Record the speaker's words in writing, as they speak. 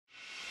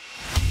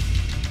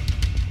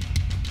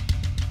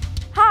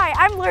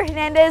I'm Laurie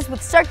Hernandez with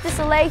Cirque du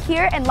Soleil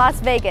here in Las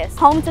Vegas,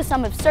 home to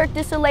some of Cirque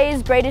du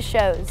Soleil's greatest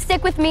shows.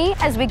 Stick with me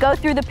as we go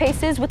through the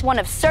paces with one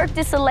of Cirque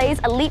du Soleil's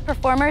elite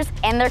performers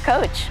and their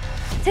coach.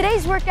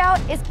 Today's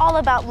workout is all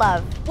about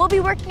love. We'll be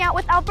working out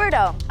with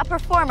Alberto, a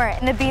performer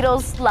in the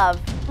Beatles'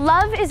 Love.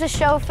 Love is a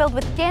show filled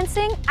with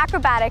dancing,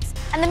 acrobatics,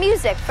 and the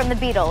music from the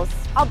Beatles.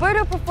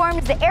 Alberto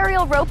performs the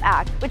aerial rope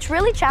act, which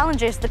really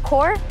challenges the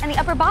core and the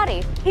upper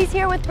body. He's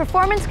here with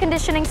performance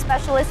conditioning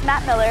specialist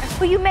Matt Miller,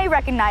 who you may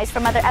recognize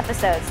from other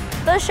episodes.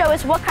 They'll show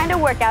us what kind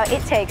of workout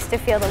it takes to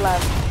feel the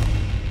love.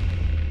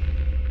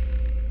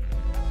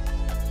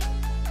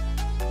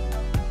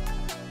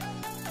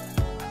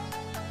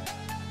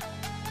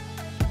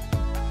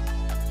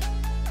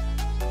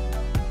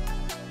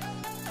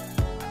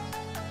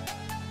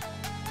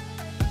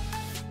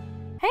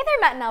 Hey there,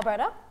 Matt and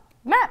Alberto.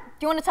 Matt,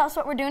 do you want to tell us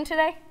what we're doing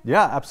today?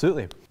 Yeah,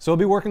 absolutely. So we'll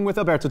be working with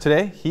Alberto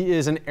today. He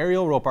is an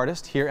aerial rope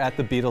artist here at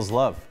the Beatles'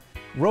 Love.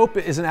 Rope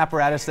is an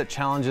apparatus that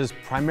challenges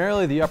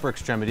primarily the upper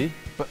extremity,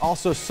 but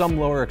also some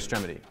lower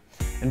extremity.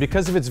 And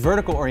because of its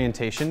vertical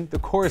orientation, the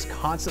core is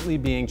constantly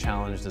being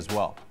challenged as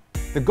well.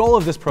 The goal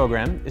of this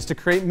program is to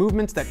create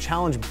movements that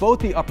challenge both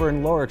the upper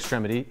and lower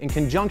extremity in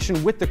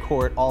conjunction with the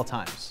core at all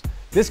times.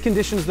 This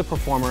conditions the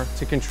performer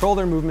to control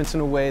their movements in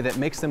a way that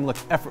makes them look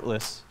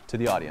effortless to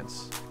the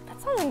audience.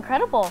 That sounds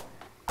incredible.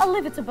 I'll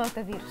leave it to both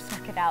of you to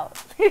cirque it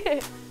out.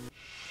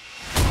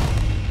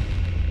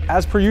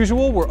 As per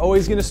usual, we're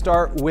always going to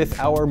start with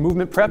our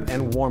movement prep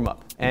and warm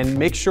up. And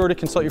make sure to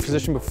consult your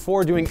physician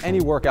before doing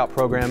any workout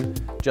program,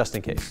 just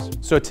in case.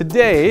 So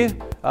today,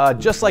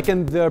 just like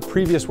in the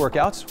previous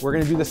workouts, we're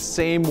going to do the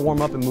same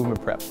warm up and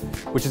movement prep,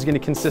 which is going to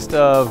consist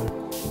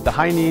of the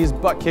high knees,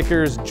 butt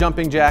kickers,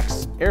 jumping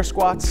jacks, air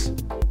squats,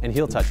 and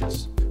heel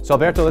touches. So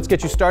Alberto, let's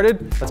get you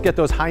started. Let's get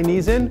those high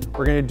knees in.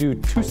 We're gonna do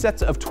 2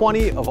 sets of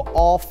 20 of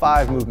all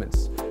 5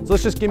 movements. So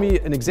let's just give me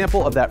an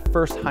example of that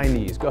first high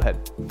knees. Go ahead.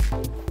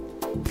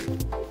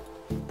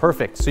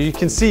 Perfect. So you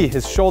can see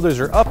his shoulders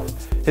are up,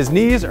 his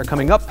knees are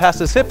coming up past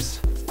his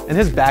hips, and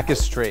his back is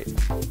straight.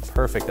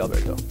 Perfect,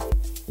 Alberto.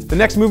 The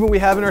next movement we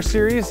have in our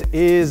series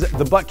is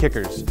the butt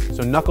kickers.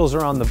 So knuckles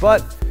are on the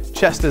butt,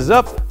 chest is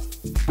up.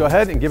 Go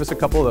ahead and give us a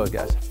couple of those,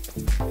 guys.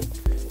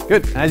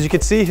 Good. As you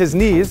can see, his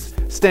knees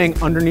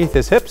staying underneath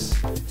his hips,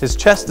 his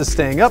chest is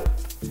staying up,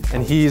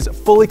 and he's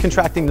fully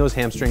contracting those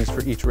hamstrings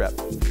for each rep.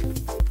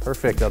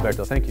 Perfect,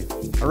 Alberto, thank you.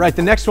 All right,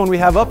 the next one we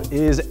have up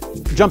is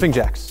jumping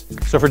jacks.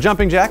 So for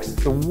jumping jacks,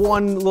 the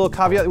one little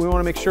caveat that we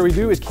want to make sure we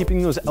do is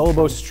keeping those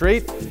elbows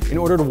straight in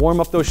order to warm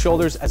up those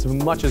shoulders as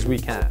much as we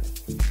can.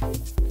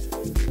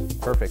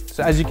 Perfect.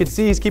 So as you can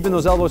see, he's keeping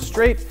those elbows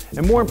straight,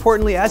 and more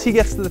importantly, as he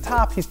gets to the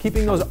top, he's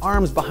keeping those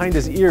arms behind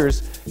his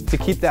ears to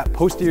keep that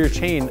posterior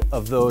chain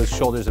of those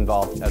shoulders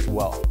involved as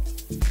well.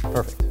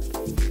 Perfect.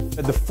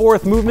 The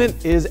fourth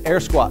movement is air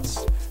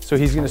squats. So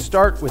he's going to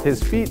start with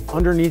his feet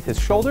underneath his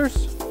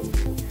shoulders.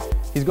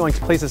 He's going to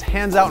place his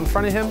hands out in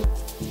front of him,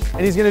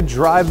 and he's going to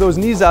drive those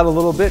knees out a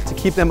little bit to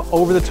keep them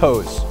over the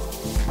toes.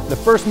 The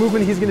first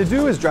movement he's going to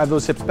do is drive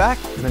those hips back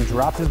and then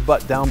drop his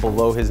butt down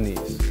below his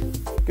knees.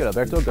 Good,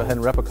 Alberto, go ahead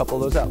and rep a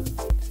couple of those out.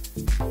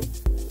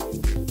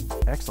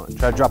 Excellent.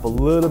 Try to drop a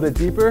little bit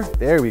deeper.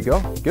 There we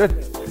go. Good.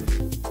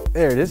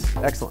 There it is.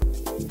 Excellent.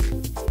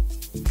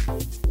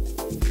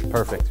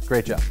 Perfect.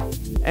 Great job.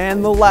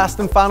 And the last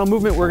and final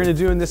movement we're going to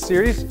do in this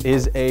series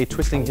is a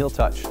twisting heel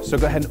touch. So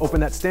go ahead and open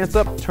that stance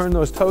up, turn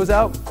those toes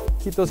out,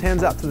 keep those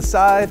hands out to the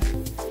side.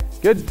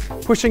 Good.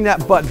 Pushing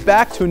that butt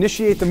back to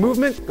initiate the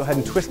movement. Go ahead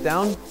and twist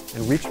down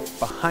and reach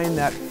behind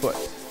that foot.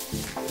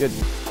 Good.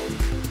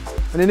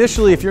 And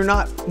initially, if you're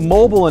not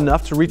mobile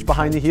enough to reach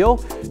behind the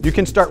heel, you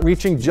can start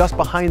reaching just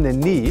behind the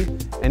knee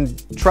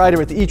and try to,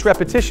 with each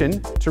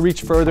repetition, to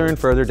reach further and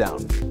further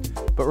down.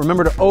 But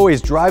remember to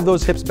always drive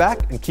those hips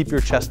back and keep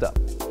your chest up.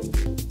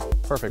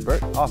 Perfect,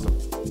 Bert. Awesome.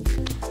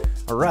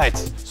 All right.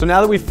 So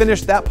now that we've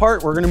finished that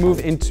part, we're going to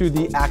move into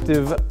the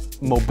active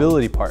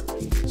mobility part.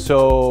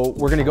 So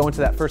we're going to go into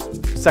that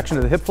first section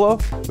of the hip flow,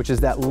 which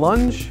is that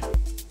lunge.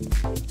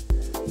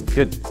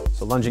 Good.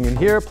 So lunging in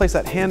here, place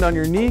that hand on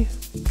your knee.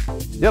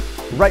 Yep,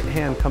 right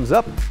hand comes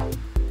up.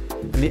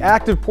 And the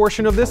active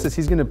portion of this is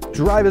he's going to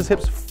drive his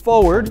hips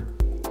forward.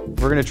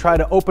 We're going to try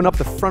to open up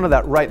the front of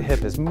that right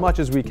hip as much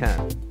as we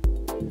can.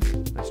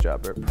 Nice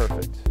job, Bert.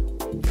 Perfect.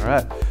 All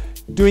right.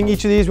 Doing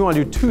each of these, we want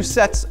to do 2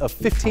 sets of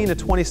 15 to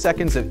 20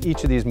 seconds of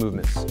each of these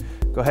movements.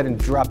 Go ahead and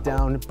drop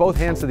down both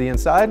hands to the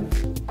inside.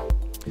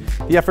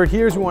 The effort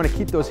here is we want to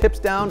keep those hips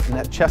down and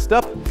that chest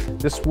up.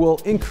 This will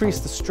increase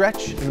the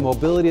stretch and the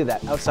mobility of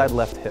that outside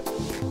left hip.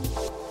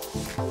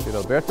 Good,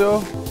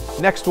 Alberto.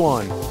 Next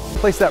one,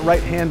 place that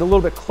right hand a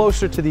little bit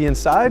closer to the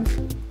inside.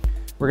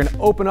 We're going to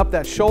open up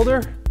that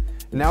shoulder.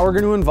 And now we're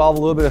going to involve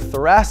a little bit of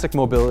thoracic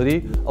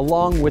mobility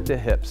along with the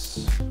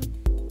hips.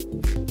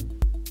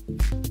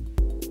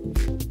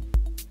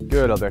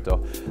 Good,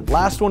 Alberto.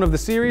 Last one of the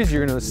series,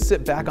 you're going to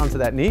sit back onto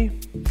that knee.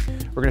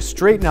 We're going to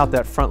straighten out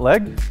that front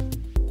leg.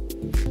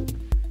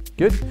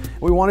 Good.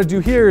 What we want to do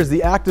here is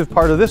the active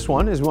part of this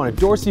one is we want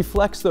to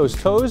dorsiflex those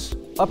toes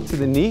up to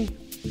the knee.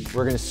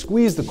 We're going to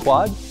squeeze the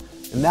quad.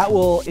 and that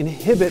will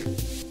inhibit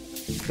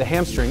the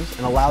hamstrings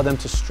and allow them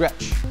to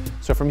stretch.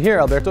 So from here,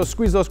 Alberto,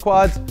 squeeze those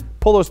quads,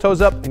 pull those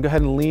toes up, and go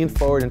ahead and lean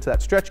forward into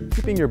that stretch,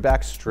 keeping your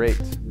back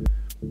straight.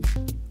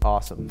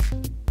 Awesome.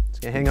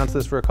 Just gonna hang on to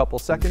this for a couple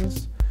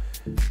seconds.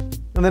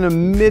 And then a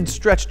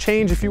mid-stretch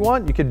change if you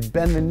want. You could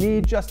bend the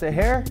knee just a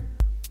hair,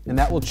 and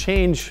that will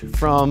change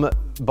from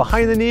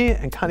behind the knee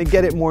and kind of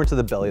get it more into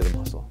the belly of the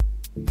muscle.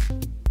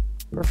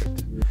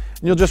 Perfect. And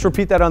you'll just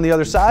repeat that on the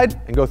other side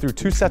and go through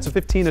 2 sets of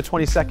 15 to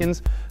 20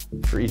 seconds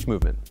for each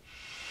movement.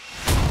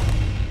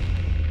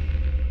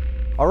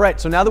 All right,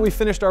 so now that we've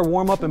finished our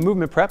warm-up and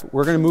movement prep,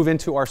 we're gonna move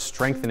into our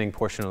strengthening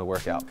portion of the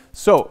workout.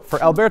 So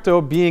for Alberto,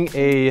 being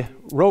a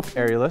rope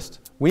aerialist,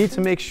 we need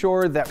to make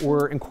sure that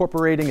we're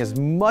incorporating as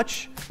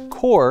much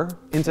core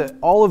into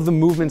all of the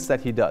movements that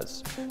he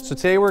does. So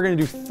today we're gonna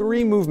do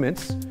 3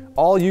 movements,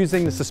 all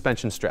using the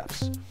suspension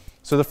straps.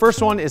 So the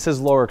first one is his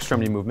lower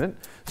extremity movement.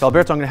 So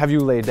Alberto, I'm gonna have you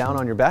lay down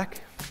on your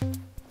back.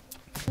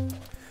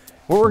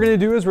 What we're gonna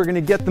do is we're gonna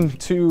get them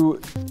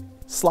to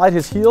slide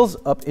his heels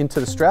up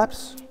into the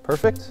straps.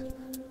 Perfect.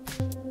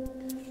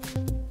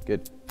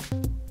 Good.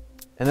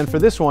 And then for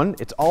this one,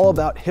 it's all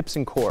about hips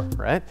and core,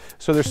 right?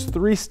 So there's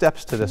 3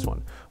 steps to this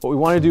one. What we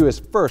want to do is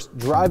first,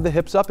 drive the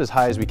hips up as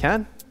high as we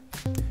can.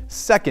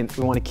 Second,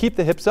 we want to keep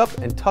the hips up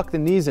and tuck the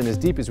knees in as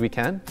deep as we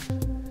can.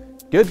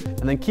 Good.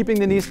 And then keeping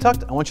the knees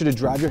tucked, I want you to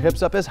drive your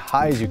hips up as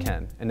high as you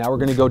can. And now we're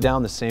going to go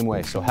down the same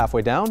way. So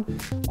halfway down,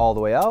 all the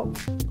way out,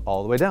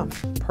 all the way down.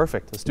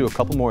 Perfect. Let's do a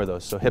couple more of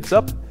those. So hips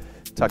up,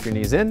 tuck your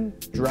knees in,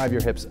 drive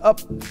your hips up,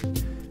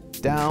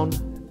 down,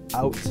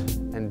 out,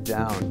 and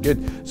down.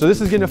 Good. So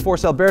this is going to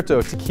force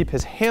Alberto to keep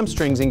his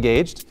hamstrings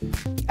engaged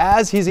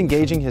as he's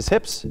engaging his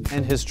hips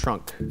and his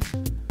trunk.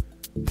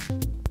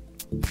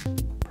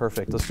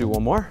 Perfect. Let's do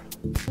one more.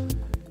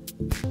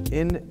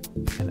 In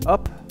and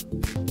up,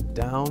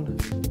 down,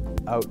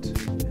 out,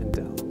 and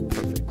down.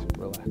 Perfect.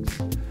 Relax.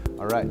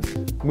 All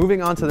right.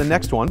 Moving on to the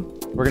next one,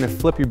 we're going to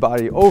flip your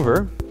body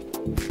over.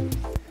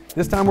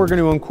 This time we're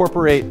going to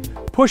incorporate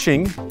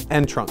pushing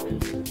and trunk.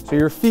 So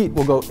your feet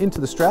will go into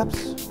the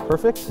straps.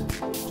 Perfect,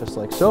 just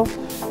like so.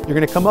 You're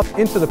gonna come up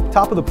into the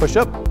top of the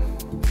push-up.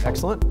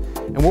 Excellent.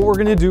 And what we're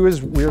gonna do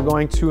is we're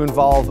going to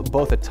involve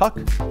both a tuck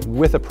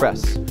with a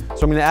press.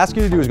 So I'm gonna ask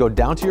you to do is go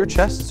down to your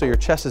chest, so your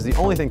chest is the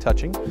only thing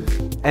touching.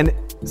 And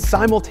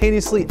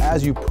simultaneously,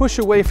 as you push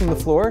away from the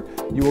floor,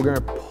 you are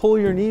gonna pull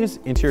your knees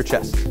into your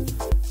chest.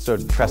 So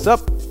press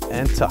up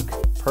and tuck.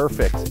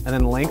 Perfect. And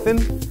then lengthen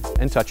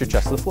and touch your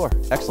chest to the floor.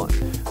 Excellent.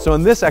 So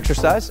in this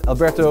exercise,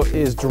 Alberto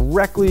is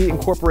directly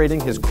incorporating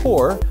his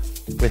core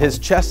with his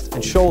chest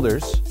and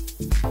shoulders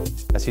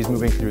as he's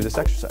moving through this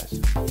exercise.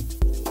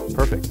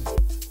 Perfect.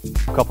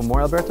 A couple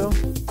more, Alberto.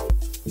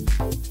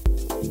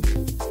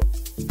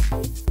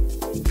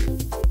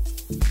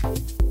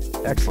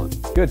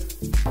 Excellent. Good.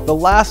 The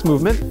last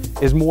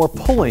movement is more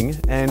pulling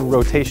and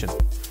rotation.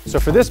 So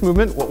for this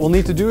movement, what we'll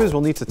need to do is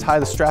we'll need to tie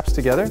the straps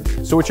together.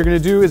 So what you're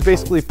going to do is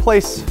basically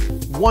place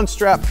one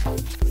strap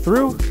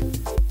through,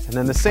 and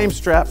then the same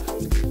strap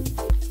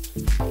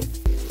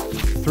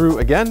through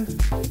again.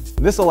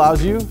 This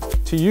allows you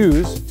to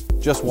use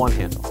just one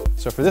handle.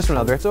 So for this one,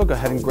 Alberto, go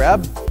ahead and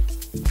grab.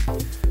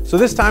 So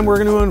this time we're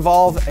going to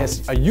involve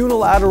a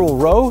unilateral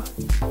row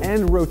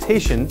and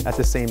rotation at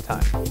the same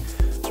time.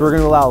 So we're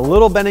going to allow a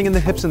little bending in the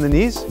hips and the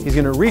knees. He's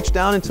going to reach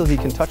down until he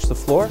can touch the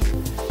floor.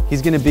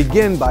 He's going to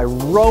begin by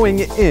rowing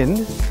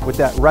in with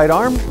that right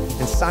arm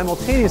and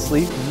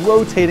simultaneously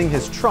rotating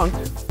his trunk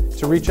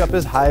to reach up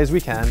as high as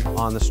we can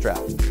on the strap.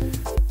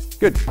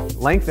 Good.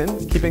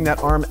 Lengthen, keeping that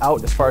arm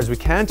out as far as we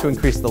can to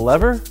increase the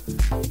lever,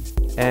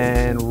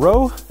 and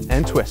row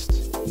and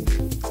twist.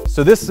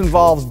 So this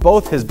involves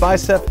both his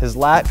bicep, his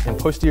lat, and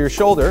posterior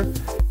shoulder.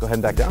 Go ahead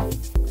and back down.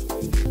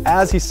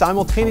 As he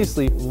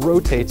simultaneously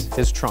rotates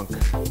his trunk.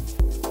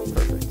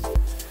 Perfect.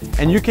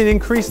 And you can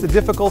increase the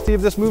difficulty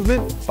of this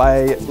movement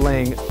by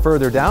laying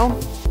further down,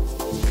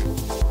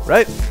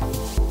 right?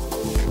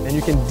 And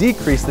you can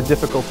decrease the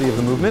difficulty of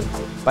the movement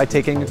by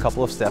taking a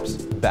couple of steps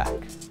back.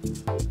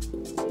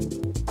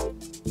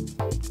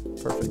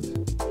 Perfect.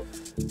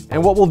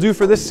 And what we'll do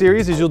for this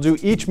series is you'll do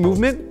each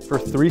movement for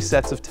 3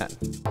 sets of 10.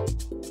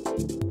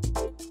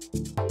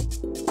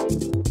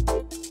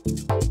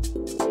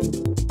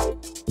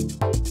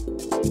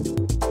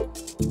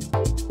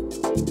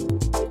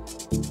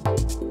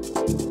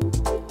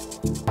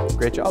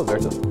 Great job,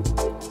 Alberto.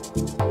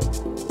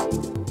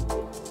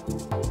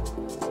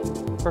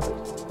 Perfect.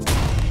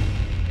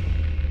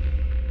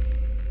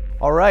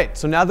 All right,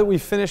 so now that we've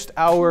finished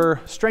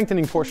our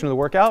strengthening portion of the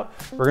workout,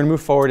 we're gonna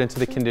move forward into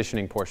the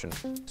conditioning portion.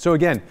 So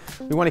again,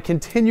 we wanna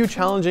continue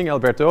challenging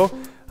Alberto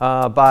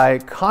by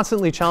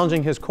constantly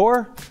challenging his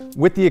core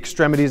with the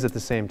extremities at the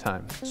same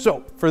time.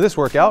 So for this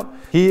workout,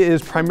 he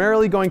is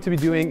primarily going to be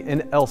doing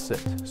an L-sit.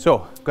 So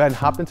go ahead and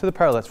hop into the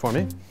parallettes for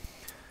me.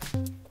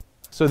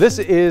 So this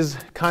is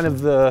kind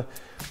of the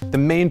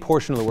main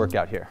portion of the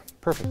workout here.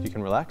 Perfect, you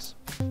can relax.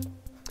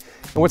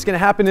 And what's gonna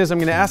happen is I'm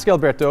gonna ask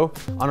Alberto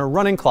on a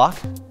running clock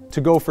to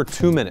go for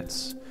 2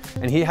 minutes.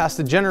 And he has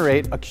to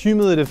generate a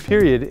cumulative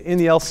period in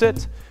the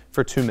L-sit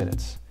for 2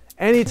 minutes.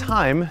 any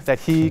time that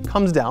he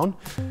comes down,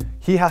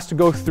 he has to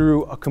go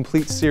through a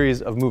complete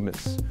series of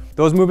movements.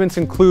 Those movements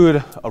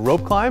include a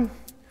rope climb,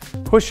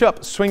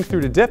 push-up, swing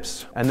through to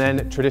dips, and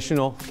then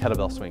traditional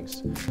kettlebell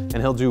swings. And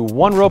he'll do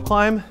 1 rope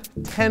climb,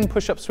 10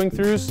 push-up swing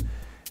throughs,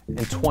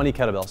 and 20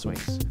 kettlebell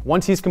swings.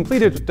 Once he's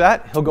completed with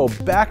that, he'll go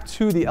back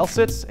to the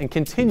L-sits and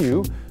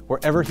continue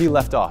wherever he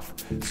left off.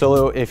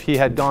 So if he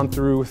had gone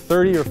through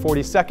 30 or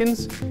 40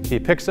 seconds, he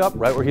picks up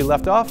right where he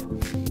left off.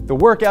 The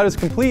workout is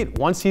complete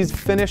once he's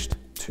finished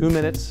 2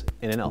 minutes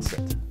in an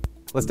L-sit.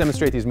 Let's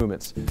demonstrate these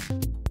movements.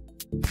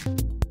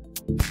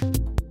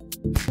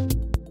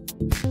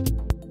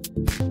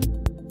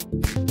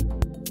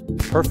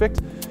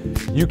 Perfect.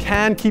 You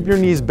can keep your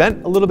knees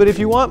bent a little bit if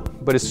you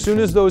want, but as soon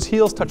as those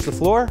heels touch the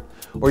floor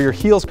or your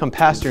heels come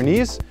past your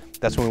knees,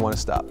 that's when we want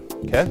to stop,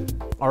 okay?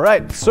 All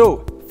right,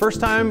 so first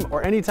time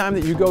or any time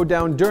that you go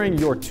down during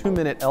your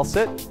 2-minute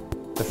L-sit,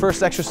 the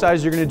first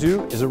exercise you're going to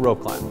do is a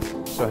rope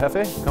climb. So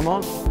Jefe, come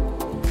on.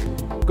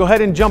 Go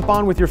ahead and jump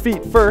on with your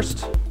feet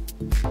first.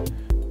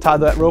 Tie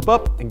that rope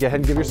up and go ahead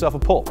and give yourself a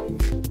pull.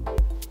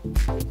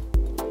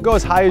 Go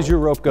as high as your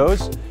rope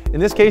goes. In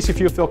this case, if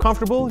you feel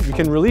comfortable, you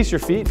can release your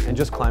feet and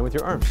just climb with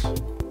your arms.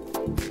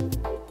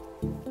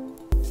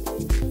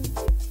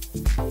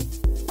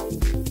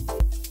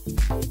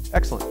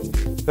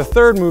 Excellent. The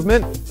third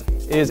movement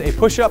is a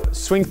push-up,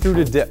 swing through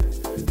to dip.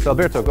 So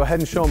Alberto, go ahead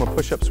and show him a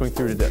push-up, swing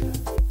through to dip.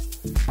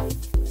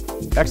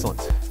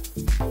 Excellent.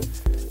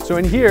 So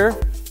in here,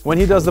 when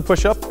he does the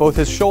push-up, both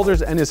his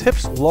shoulders and his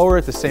hips lower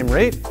at the same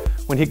rate.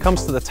 When he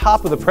comes to the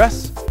top of the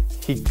press,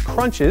 he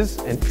crunches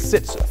and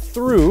sits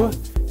through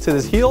to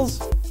his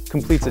heels,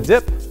 completes a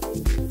dip,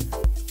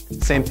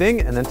 same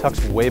thing, and then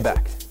tucks way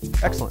back.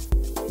 Excellent.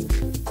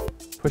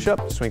 Push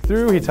up, swing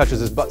through, he touches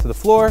his butt to the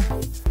floor,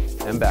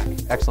 and back.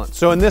 Excellent.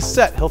 So in this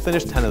set, he'll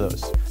finish 10 of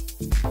those.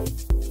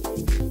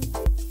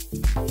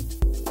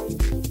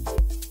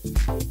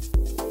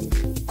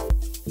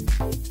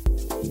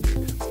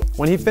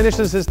 When he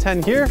finishes his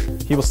 10 here,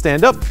 he will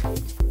stand up,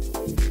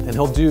 and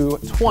he'll do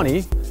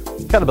 20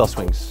 kettlebell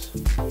swings.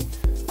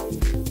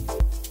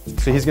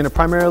 So he's going to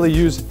primarily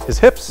use his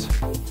hips,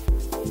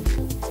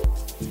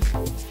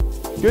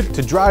 good,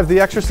 to drive the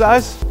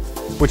exercise,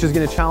 which is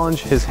going to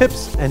challenge his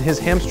hips and his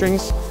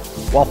hamstrings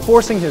while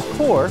forcing his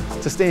core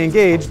to stay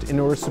engaged in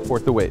order to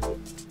support the weight.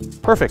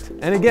 Perfect.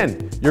 And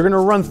again, you're going to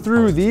run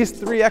through these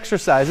 3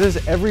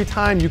 exercises every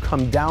time you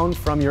come down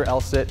from your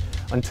L-sit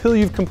until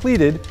you've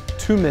completed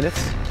 2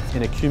 minutes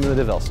in a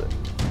cumulative L-sit.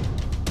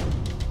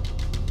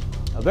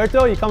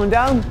 Alberto, you coming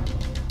down?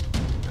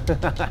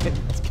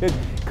 That's good.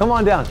 Come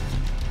on down.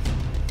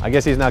 I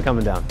guess he's not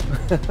coming down.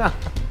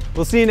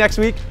 We'll see you next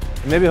week,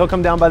 and maybe he'll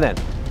come down by then.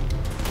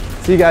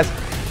 See you guys.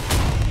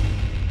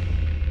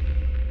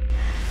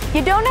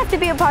 You don't have to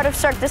be a part of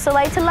Cirque du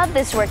Soleil to love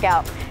this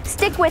workout.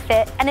 Stick with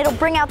it, and it'll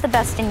bring out the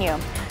best in you.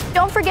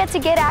 Don't forget to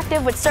get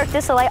active with Cirque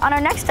du Soleil on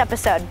our next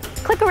episode.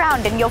 Click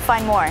around and you'll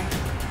find more.